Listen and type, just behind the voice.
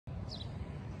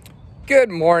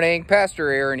Good morning, Pastor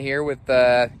Aaron here with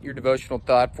your devotional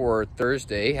thought for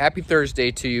Thursday. Happy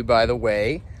Thursday to you, by the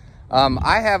way.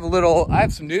 I have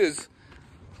some news.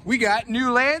 We got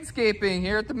new landscaping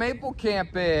here at the Maple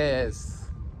campus.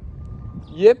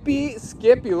 Yippee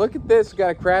skippy, look at this. We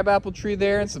got a crabapple tree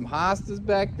there and some hostas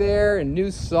back there and new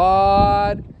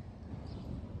sod.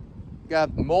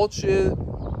 Got mulch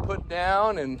put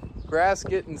down and grass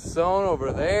getting sown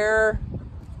over there.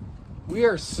 We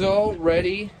are so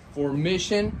ready for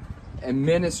mission and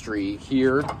ministry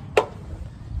here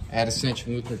at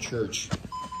Ascension Lutheran Church.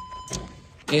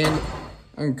 And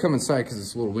I'm gonna come inside because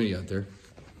it's a little windy out there.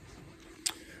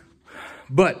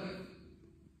 But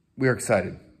we are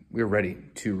excited. We are ready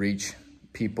to reach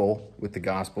people with the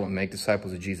gospel and make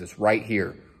disciples of Jesus right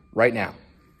here, right now.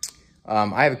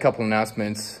 I have a couple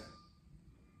announcements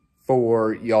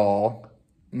for y'all.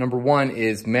 Number one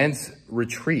is men's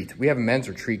retreat. We have a men's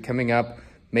retreat coming up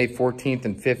May 14th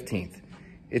and 15th.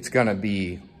 It's gonna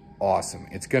be awesome.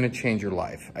 It's gonna change your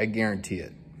life. I guarantee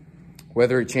it.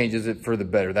 Whether it changes it for the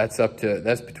better, that's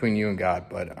between you and God,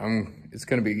 but it's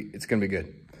gonna be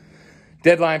good.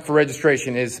 Deadline for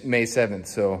registration is May 7th,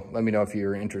 so let me know if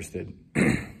you're interested.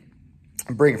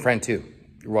 Bring a friend too.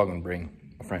 You're welcome to bring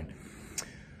a friend.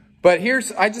 But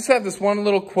I just have this one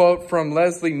little quote from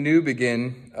Leslie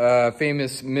Newbigin, a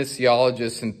famous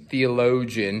missiologist and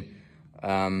theologian,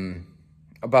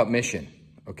 about mission,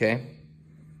 okay?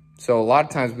 So a lot of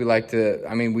times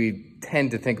we tend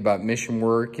to think about mission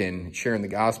work and sharing the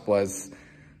gospel as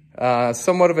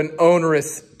somewhat of an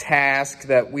onerous task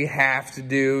that we have to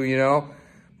do, you know?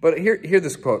 But hear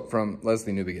this quote from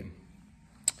Leslie Newbigin.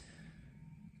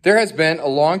 There has been a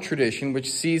long tradition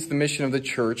which sees the mission of the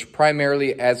church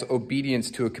primarily as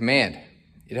obedience to a command.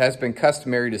 It has been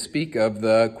customary to speak of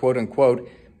the quote-unquote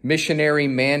missionary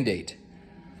mandate.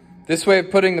 This way of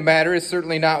putting the matter is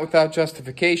certainly not without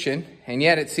justification, and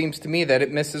yet it seems to me that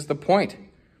it misses the point.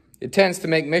 It tends to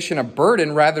make mission a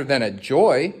burden rather than a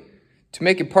joy, to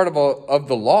make it part of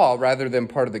the law rather than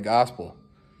part of the gospel.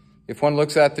 If one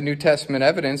looks at the New Testament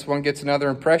evidence, one gets another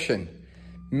impression.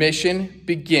 Mission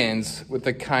begins with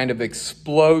a kind of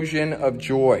explosion of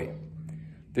joy.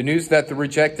 The news that the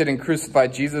rejected and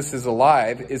crucified Jesus is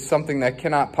alive is something that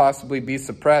cannot possibly be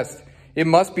suppressed. It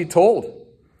must be told.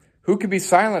 Who could be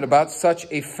silent about such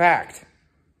a fact?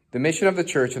 The mission of the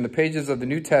church in the pages of the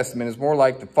New Testament is more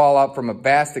like the fallout from a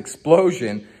vast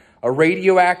explosion, a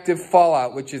radioactive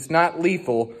fallout which is not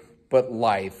lethal, but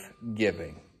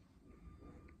life-giving.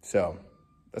 So,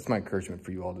 that's my encouragement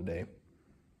for you all today,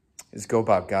 is go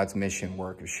about God's mission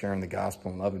work of sharing the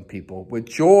gospel and loving people with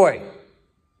joy.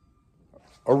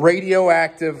 A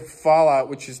radioactive fallout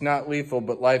which is not lethal,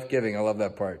 but life-giving. I love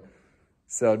that part.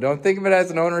 So don't think of it as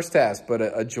an onerous task, but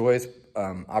a joyous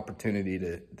opportunity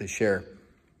to share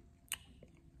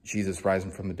Jesus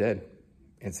rising from the dead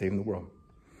and saving the world.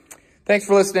 Thanks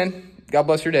for listening. God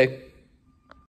bless your day.